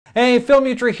Hey, Phil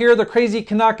Mutra here, the crazy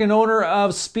Canuck and owner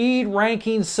of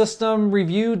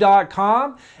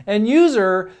SpeedRankingSystemReview.com and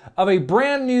user of a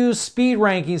brand new speed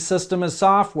ranking system and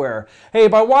software. Hey,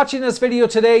 by watching this video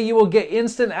today, you will get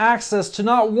instant access to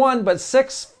not one, but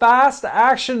 6 fast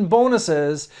action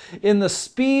bonuses in the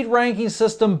speed ranking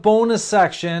system bonus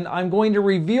section I'm going to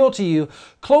reveal to you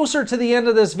closer to the end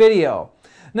of this video.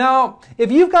 Now,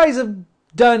 if you guys have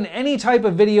done any type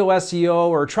of video SEO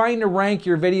or trying to rank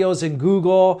your videos in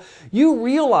Google, you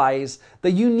realize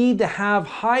that you need to have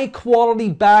high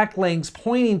quality backlinks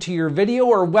pointing to your video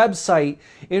or website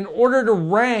in order to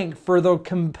rank for the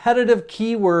competitive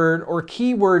keyword or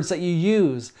keywords that you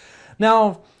use.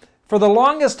 Now, for the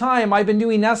longest time, I've been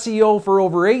doing SEO for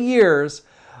over 8 years.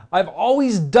 I've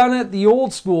always done it the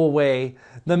old school way,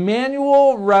 the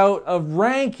manual route of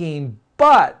ranking,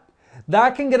 but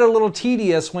that can get a little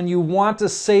tedious when you want to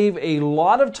save a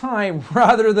lot of time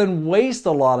rather than waste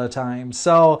a lot of time.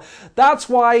 So that's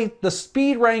why the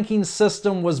speed ranking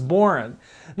system was born.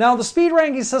 Now, the speed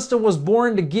ranking system was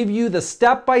born to give you the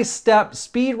step-by-step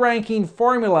speed ranking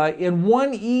formula in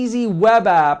one easy web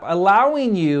app,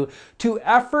 allowing you to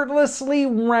effortlessly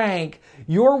rank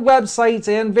your websites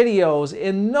and videos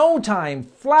in no time,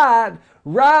 flat,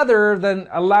 rather than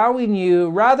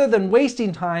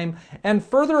wasting time, and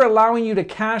further allowing you to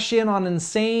cash in on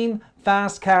insane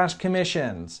fast cash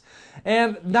commissions.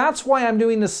 And that's why I'm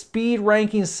doing the speed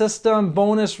ranking system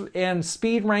bonus and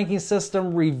speed ranking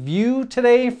system review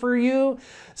today for you.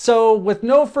 So with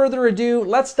no further ado,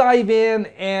 let's dive in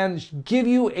and give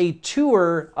you a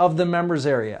tour of the members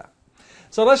area.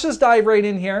 So let's just dive right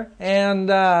in here and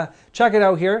check it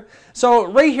out here. So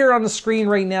right here on the screen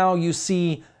right now, you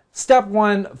see Step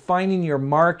 1, finding your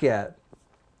market.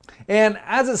 And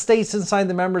as it states inside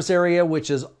the members area, which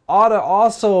is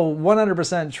also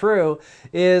 100% true,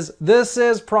 is this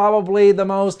is probably the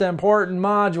most important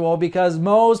module because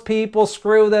most people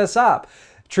screw this up.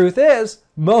 Truth is,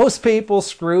 most people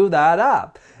screw that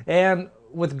up. And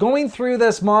with going through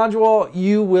this module,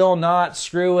 you will not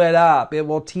screw it up. It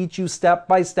will teach you step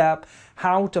by step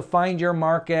how to find your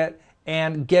market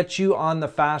and get you on the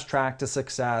fast track to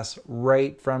success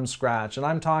right from scratch. And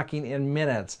I'm talking in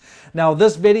minutes. Now,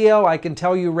 this video, I can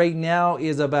tell you right now,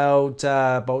 is about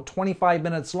 25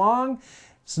 minutes long.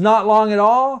 It's not long at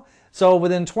all. So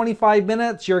within 25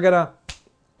 minutes, you're going to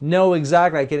know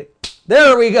exactly.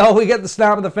 There we go. We get the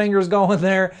snap of the fingers going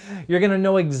there. You're going to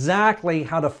know exactly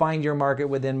how to find your market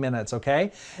within minutes,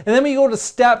 okay? And then we go to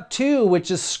step 2,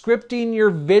 which is scripting your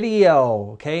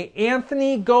video, okay?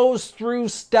 Anthony goes through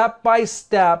step by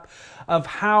step of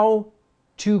how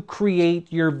to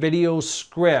create your video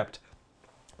script.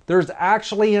 There's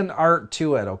actually an art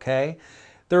to it, okay?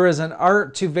 There is an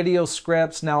art to video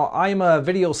scripts. Now, I'm a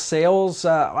video sales,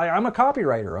 I'm a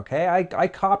copywriter, okay? I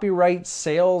copyright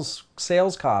sales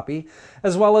copy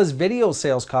as well as video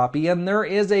sales copy, and there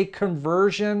is a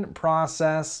conversion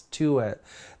process to it.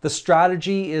 The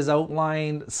strategy is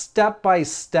outlined step by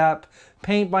step,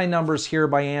 paint by numbers here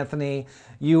by Anthony.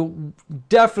 You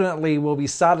definitely will be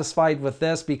satisfied with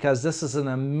this because this is an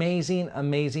amazing,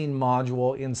 amazing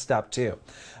module in step 2.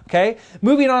 Okay,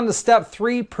 moving on to step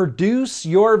 3, produce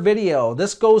your video.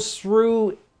 This goes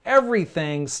through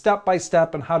everything step by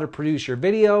step on how to produce your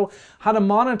video, how to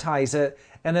monetize it,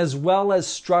 and as well as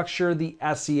structure the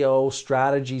SEO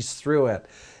strategies through it.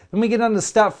 Then we get on to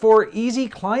step 4, easy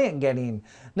client getting.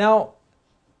 Now,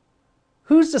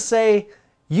 who's to say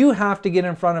you have to get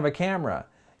in front of a camera?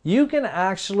 You can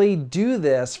actually do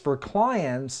this for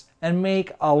clients and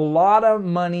make a lot of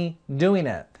money doing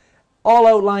it. All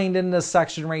outlined in this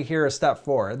section right here is step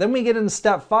 4. Then we get into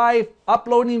step 5,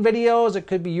 uploading videos. It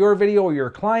could be your video or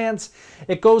your clients.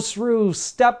 It goes through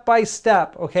step by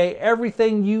step, okay,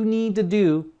 everything you need to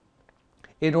do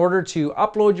in order to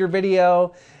upload your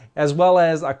video, as well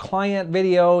as a client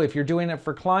video if you're doing it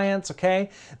for clients,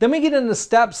 okay? Then we get into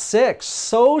step 6,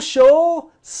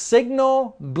 social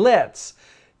signal blitz.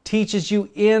 Teaches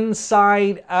you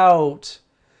inside out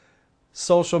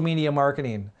social media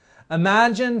marketing.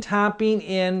 Imagine tapping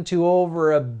into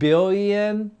over 1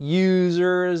 billion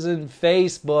users in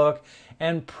Facebook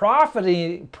and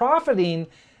profiting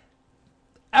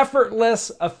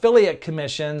effortless affiliate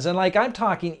commissions. And like I'm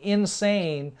talking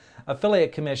insane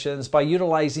affiliate commissions by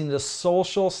utilizing the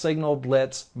social signal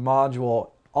blitz module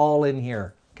all in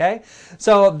here. Okay,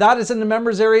 so that is in the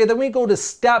members area. Then we go to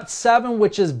step 7,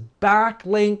 which is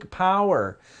backlink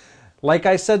power. Like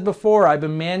I said before, I've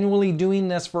been manually doing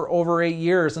this for over 8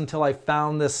 years until I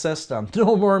found this system.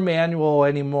 No more manual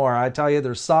anymore. I tell you,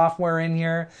 there's software in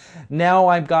here. Now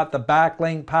I've got the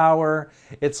backlink power.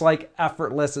 It's like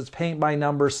effortless. It's paint by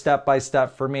numbers, step by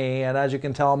step for me. And as you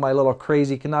can tell, my little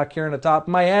crazy Canuck here in the top of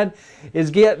my head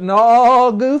is getting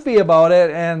all goofy about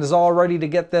it and is all ready to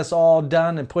get this all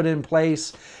done and put in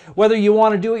place. Whether you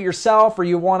want to do it yourself or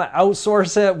you want to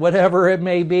outsource it, whatever it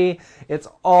may be, it's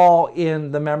all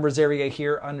in the members area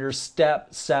here under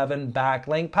step 7,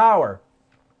 backlink power.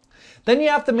 Then you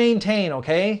have to maintain,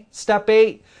 okay? Step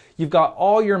 8, you've got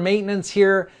all your maintenance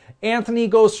here. Anthony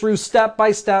goes through step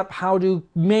by step how to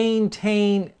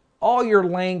maintain all your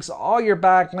links, all your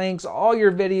backlinks, all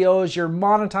your videos, your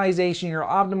monetization, your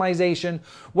optimization.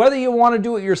 Whether you want to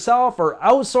do it yourself or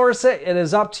outsource it, it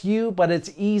is up to you, but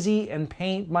it's easy and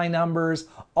paint by numbers,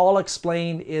 all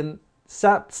explained in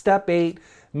step 8,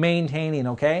 maintaining,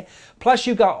 okay? Plus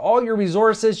you've got all your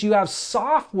resources. You have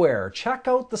software. Check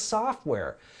out the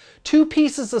software. 2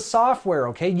 pieces of software,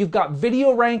 okay? You've got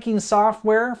video ranking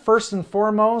software, first and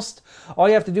foremost. All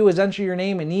you have to do is enter your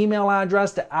name and email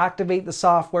address to activate the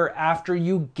software after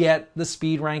you get the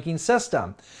speed ranking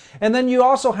system. And then you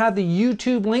also have the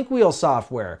YouTube link wheel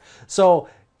software. So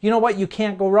you know what? You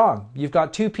can't go wrong. You've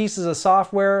got 2 pieces of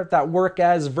software that work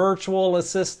as virtual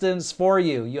assistants for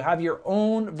you. You have your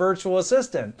own virtual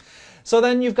assistant. So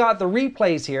then you've got the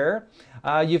replays here.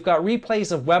 You've got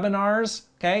replays of webinars,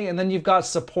 okay? And then you've got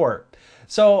support.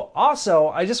 So also,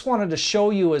 I just wanted to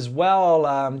show you as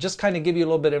well, just kind of give you a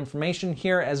little bit of information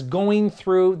here as going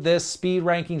through this speed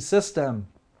ranking system.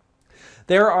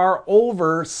 There are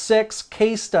over 6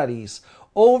 case studies,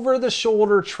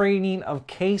 over-the-shoulder training of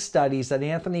case studies that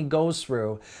Anthony goes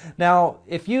through. Now,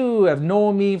 if you have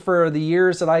known me for the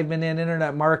years that I've been in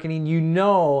internet marketing, you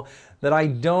know that I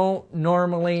don't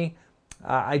normally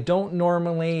recommend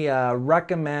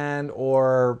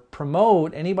or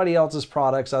promote anybody else's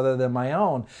products other than my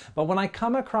own. But when I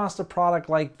come across a product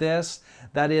like this,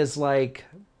 that is like,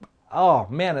 oh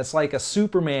man, it's like a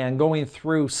Superman going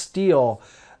through steel.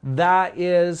 That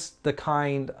is the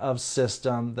kind of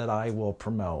system that I will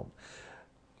promote.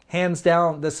 Hands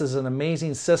down, this is an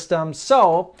amazing system.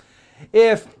 So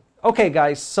okay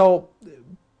guys, so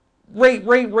right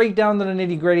down to the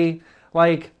nitty gritty,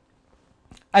 like,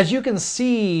 as you can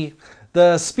see,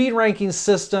 the speed ranking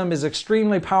system is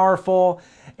extremely powerful,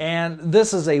 and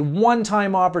this is a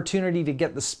one-time opportunity to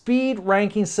get the speed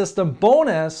ranking system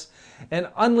bonus and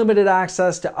unlimited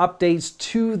access to updates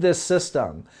to this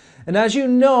system. And as you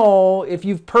know, if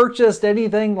you've purchased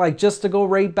anything, like just to go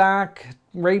right back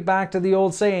to the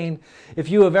old saying, if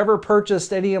you have ever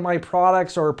purchased any of my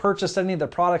products or purchased any of the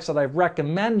products that I've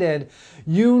recommended,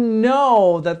 you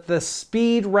know that the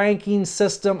speed ranking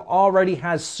system already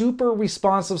has super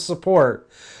responsive support.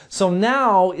 So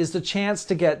now is the chance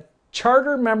to get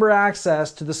charter member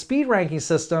access to the speed ranking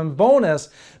system bonus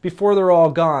before they're all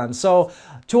gone. So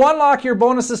to unlock your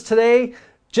bonuses today,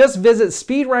 just visit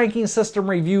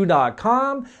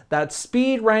speedrankingSystemReview.com. That's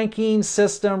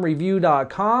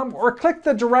speedrankingSystemReview.com, or click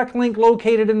the direct link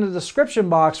located in the description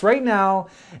box right now,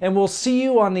 and we'll see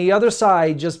you on the other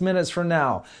side just minutes from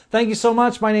now. Thank you so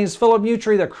much. My name is Philip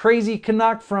Mutry, the Crazy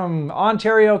Canuck from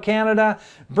Ontario, Canada,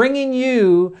 bringing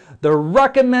you the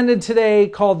recommended today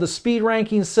called the Speed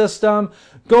Ranking System.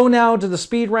 Go now to the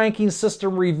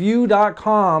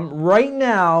speedrankingSystemReview.com right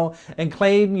now and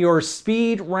claim your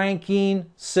speed ranking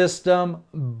system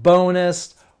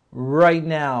bonus right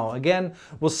now. Again,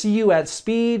 we'll see you at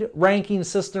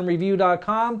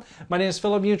speedrankingSystemReview.com. My name is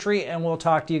Philip Mutry, and we'll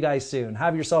talk to you guys soon.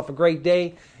 Have yourself a great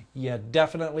day. You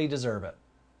definitely deserve it.